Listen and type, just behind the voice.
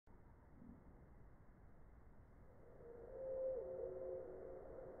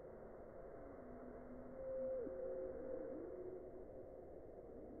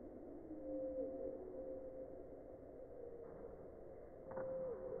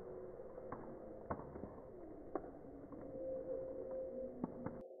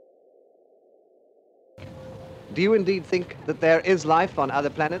Do you indeed think that there is life on other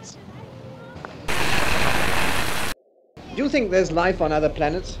planets? Do you think there's life on other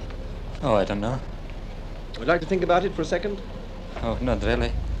planets? Oh, I don't know. Would you like to think about it for a second? Oh, not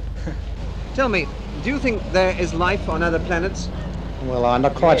really. Tell me, do you think there is life on other planets? Well, I'm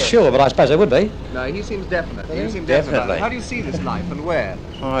not quite sure, but I suppose there would be. No, he seems definite. Really? You seem definite about Definitely. it. How do you see this life and where?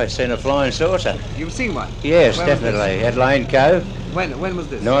 Oh, I've seen a flying saucer. You've seen one? Yes, Where was this? definitely. At Lane Cove, When was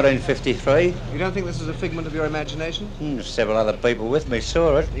this? 1953. You don't think this is a figment of your imagination? Several other people with me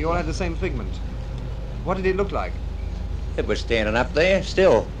saw it. You all had the same figment. What did it look like? It was standing up there,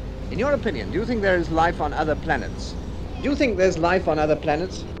 still. In your opinion, do you think there is life on other planets? Do you think there's life on other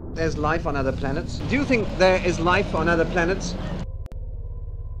planets? There's life on other planets? Do you think there is life on other planets?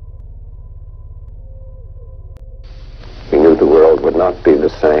 We knew the world would not be the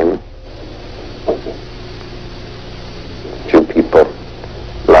same. Few people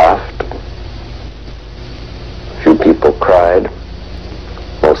laughed. Few people cried.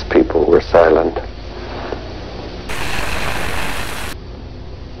 Most people were silent.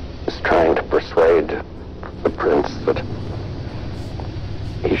 He was trying to persuade the prince that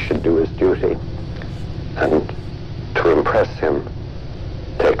he should do his duty, and to impress him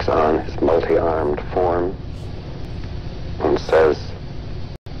takes on his multi-armed form and says,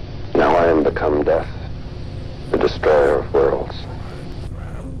 "Now I am become death, the destroyer of worlds."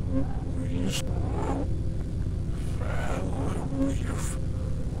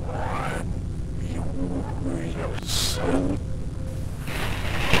 Son